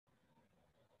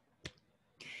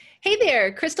Hey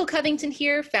there, Crystal Covington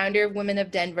here, founder of Women of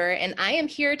Denver, and I am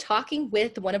here talking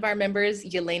with one of our members,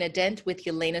 Yelena Dent with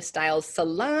Yelena Styles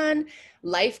Salon,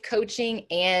 life coaching,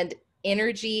 and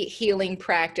energy healing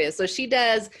practice. So she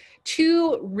does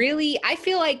two really, I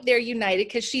feel like they're united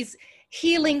because she's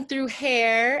healing through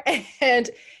hair and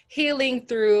healing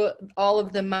through all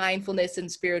of the mindfulness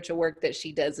and spiritual work that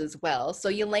she does as well.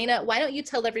 So Yelena, why don't you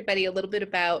tell everybody a little bit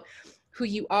about who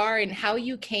you are and how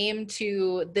you came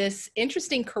to this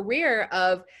interesting career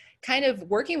of kind of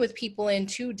working with people in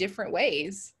two different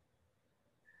ways.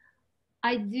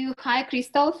 I do. Hi,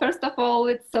 Crystal. First of all,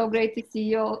 it's so great to see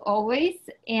you always.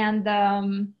 And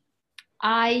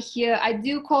I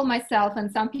do call myself,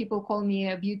 and some people call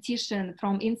me a beautician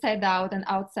from inside out and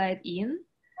outside in,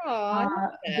 Oh, I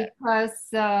love that. because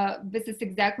this is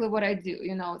exactly what I do.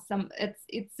 You know,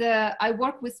 I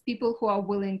work with people who are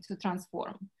willing to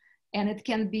transform, and it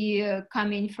can be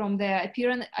coming from the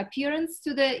appearance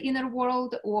to the inner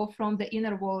world, or from the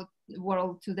inner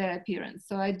world to the appearance.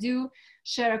 So I do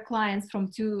share clients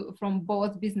from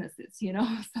both businesses. You know,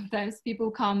 sometimes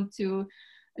people come to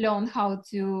learn how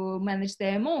to manage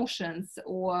their emotions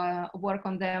or work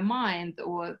on their mind,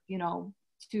 or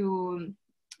to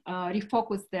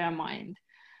refocus their mind,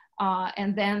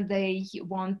 and then they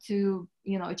want to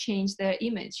change their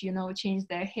image, change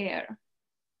their hair,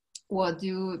 or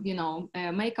do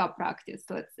makeup practice,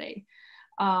 let's say,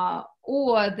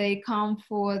 or they come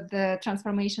for the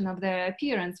transformation of their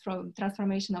appearance, from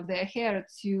transformation of their hair,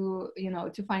 to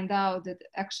find out that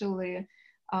actually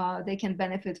they can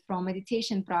benefit from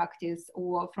meditation practice,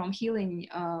 or from healing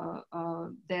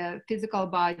their physical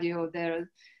body, or their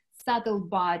subtle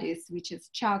bodies, which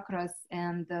is chakras,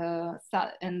 and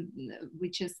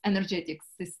which is energetic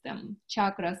system,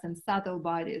 chakras and subtle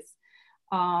bodies.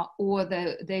 Or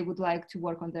they would like to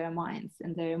work on their minds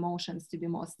and their emotions to be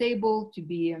more stable, to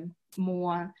be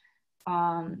more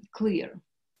clear.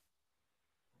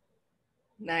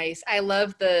 Nice. I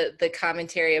love the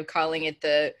commentary of calling it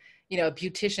the,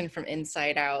 beautician from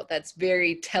inside out. That's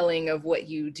very telling of what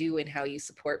you do and how you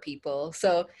support people.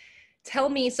 So tell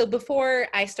me, so before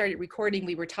I started recording,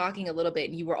 we were talking a little bit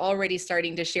and you were already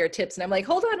starting to share tips, and I'm like,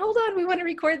 hold on, we want to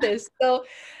record this. So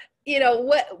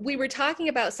what we were talking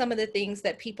about, some of the things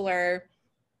that people are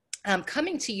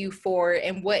coming to you for,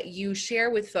 and what you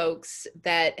share with folks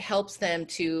that helps them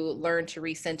to learn to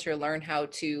recenter, learn how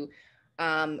to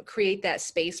create that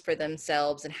space for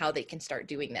themselves, and how they can start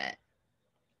doing that.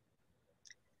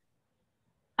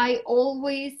 I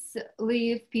always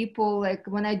leave people, like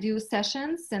when I do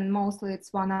sessions, and mostly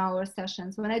it's 1 hour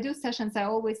sessions. When I do sessions, I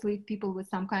always leave people with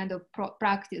some kind of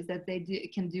practice that they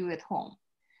can do at home.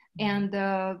 And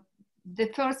the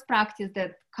first practice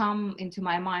that come into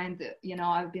my mind,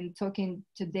 I've been talking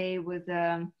today with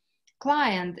a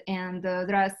client, and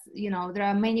there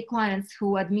are many clients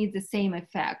who admit the same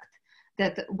effect,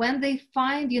 that when they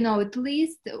find, at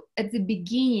least at the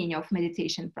beginning of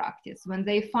meditation practice, when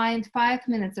they find 5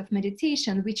 minutes of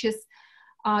meditation, which is,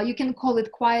 you can call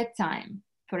it quiet time,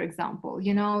 for example,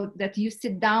 that you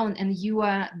sit down and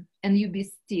you be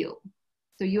still.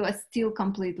 So you are still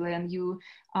completely, and you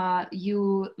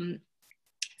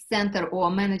center or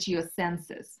manage your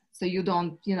senses. So you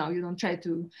don't try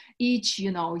to itch,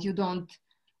 you don't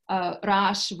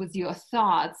rush with your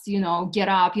thoughts, get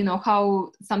up,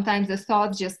 how sometimes the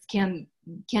thoughts just can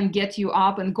get you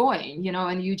up and going,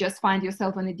 and you just find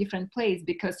yourself in a different place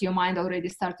because your mind already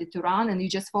started to run, and you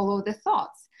just follow the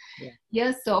thoughts. Yeah.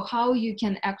 Yes. So how you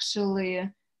can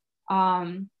actually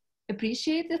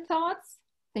appreciate the thoughts.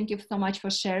 Thank you so much for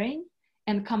sharing,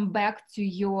 and come back to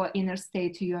your inner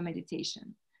state, to your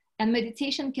meditation. And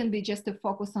meditation can be just to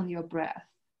focus on your breath.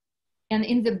 And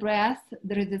in the breath,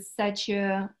 there is such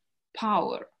a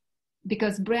power,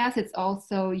 because breath is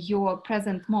also your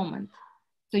present moment.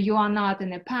 So you are not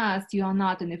in the past, you are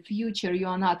not in the future, you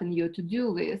are not in your to-do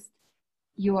list.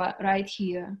 You are right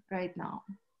here, right now.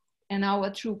 And our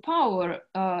true power,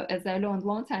 as I learned a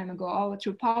long time ago, our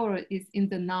true power is in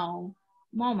the now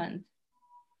moment.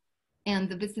 And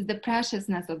this is the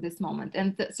preciousness of this moment.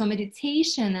 And so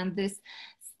meditation and this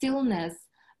stillness.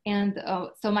 And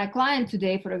so my client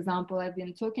today, for example, I've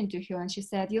been talking to her, and she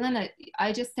said, Yelena,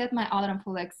 I just set my alarm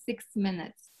for like 6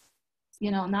 minutes,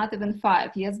 not even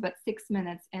 5, yes, but 6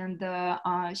 minutes. And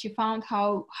she found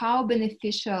how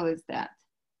beneficial is that.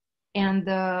 And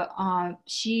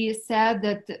she said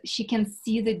that she can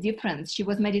see the difference. She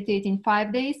was meditating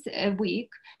 5 days a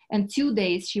week, and 2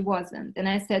 days she wasn't. And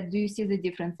I said, do you see the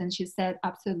difference? And she said,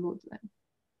 absolutely.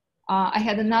 I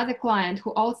had another client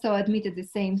who also admitted the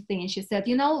same thing. And she said,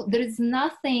 there is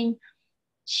nothing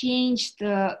changed.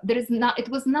 There is not, it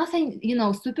was nothing, you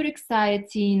know, super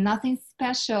exciting, nothing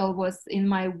special was in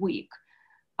my week,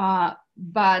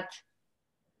 but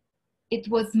it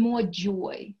was more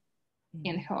joy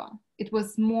in her. It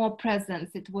was more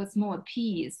presence, it was more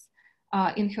peace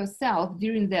in herself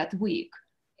during that week.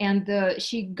 And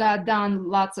she got done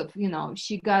lots of, you know,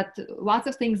 she got lots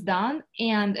of things done.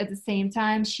 And at the same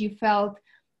time, she felt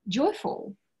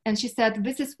joyful. And she said,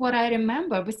 this is what I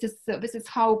remember. This is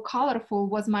how colorful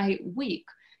was my week,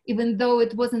 even though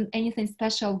it wasn't anything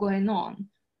special going on.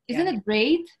 Isn't it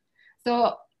great?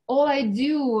 So all I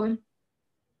do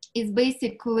is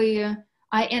basically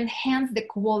I enhance the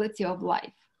quality of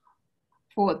life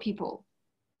for people.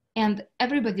 And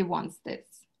everybody wants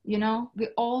this, you know, we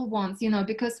all want, you know,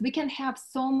 because we can have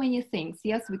so many things.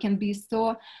 Yes, we can be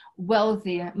so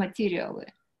wealthy materially,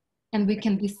 and we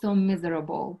can be so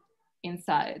miserable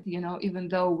inside, you know, even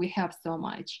though we have so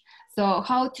much. So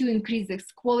how to increase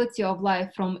this quality of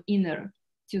life from inner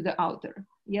to the outer?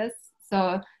 Yes.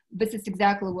 So this is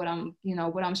exactly what I'm, you know,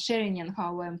 what I'm sharing and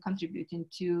how I'm contributing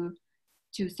to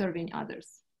serving others.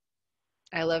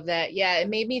 I love that. Yeah, it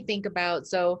made me think about,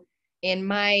 so in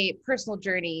my personal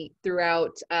journey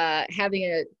throughout having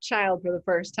a child for the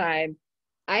first time,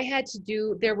 I had to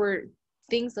do, there were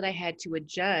things that I had to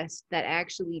adjust that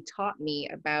actually taught me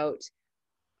about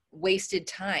wasted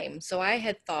time. So I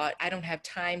had thought, I don't have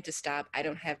time to stop. I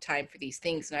don't have time for these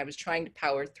things. And I was trying to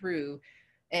power through.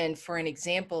 And for an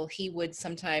example, he would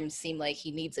sometimes seem like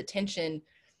he needs attention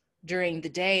during the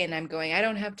day. And I'm going, I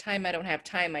don't have time. I don't have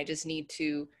time. I just need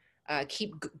to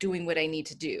keep doing what I need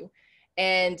to do.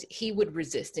 And he would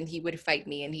resist and he would fight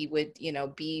me and he would, you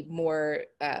know, be more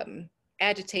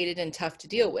agitated and tough to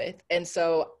deal with. And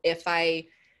so if I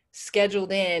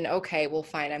scheduled in, okay, well,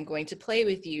 fine, I'm going to play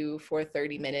with you for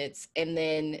 30 minutes. And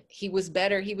then he was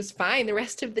better. He was fine the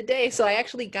rest of the day. So I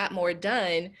actually got more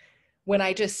done when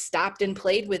I just stopped and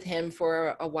played with him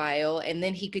for a while. And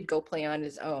then he could go play on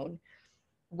his own,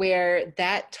 where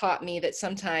that taught me that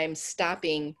sometimes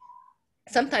stopping,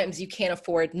 sometimes you can't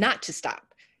afford not to stop.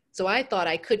 So I thought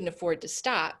I couldn't afford to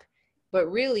stop, but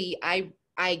really I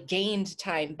gained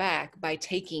time back by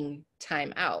taking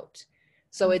time out.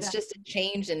 So it's just a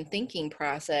change in thinking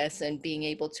process and being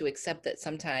able to accept that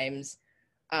sometimes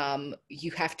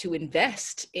you have to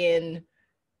invest in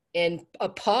a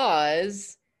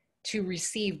pause to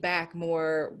receive back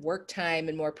more work time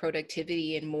and more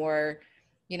productivity and more,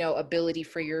 you know, ability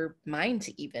for your mind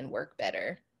to even work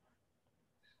better.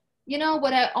 You know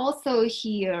what I also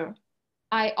hear?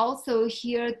 I also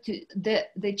hear to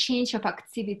the change of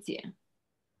activity.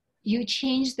 You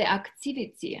change the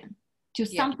activity to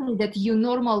something that you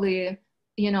normally,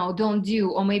 you know, don't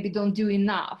do or maybe don't do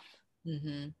enough.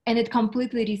 Mm-hmm. And it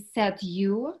completely reset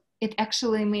you. It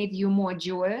actually made you more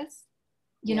joyous,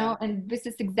 you know, and this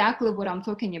is exactly what I'm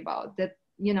talking about, that,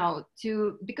 you know,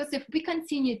 because if we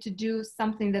continue to do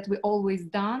something that we always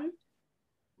done,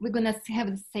 we're going to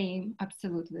have the same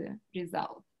absolutely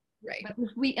result. Right. But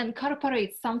if we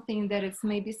incorporate something that is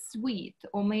maybe sweet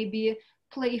or maybe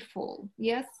playful,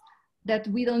 yes, that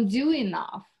we don't do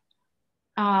enough,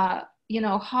 you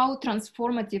know, how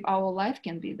transformative our life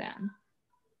can be then.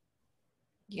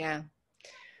 Yeah.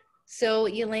 So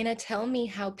Yelena, tell me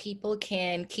how people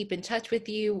can keep in touch with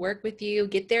you, work with you,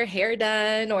 get their hair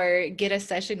done, or get a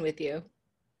session with you.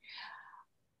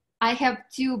 I have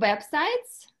 2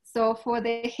 websites. So for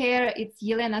the hair, it's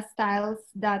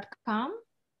yelenastyles.com.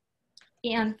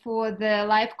 And for the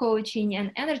life coaching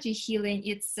and energy healing,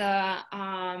 it's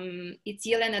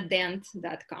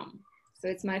yelenadent.com. So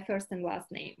it's my first and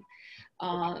last name.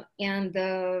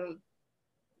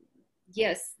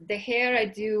 Yes, the hair, I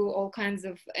do all kinds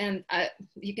of, and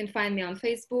you can find me on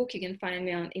Facebook, you can find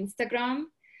me on Instagram.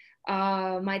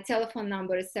 My telephone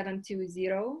number is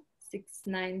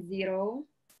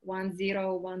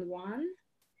 720-690-1011.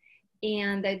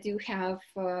 And I do have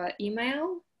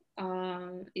email.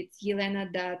 It's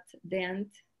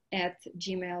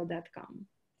yelena.dent@gmail.com.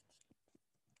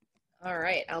 All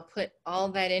right, I'll put all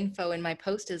that info in my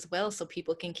post as well so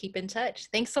people can keep in touch.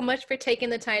 Thanks so much for taking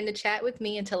the time to chat with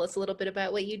me and tell us a little bit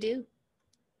about what you do.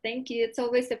 Thank you. It's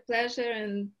always a pleasure.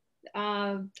 And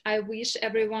I wish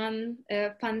everyone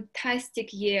a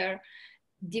fantastic year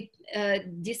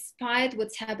despite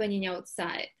what's happening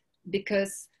outside,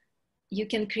 because you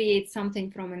can create something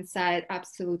from inside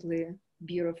absolutely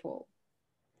beautiful.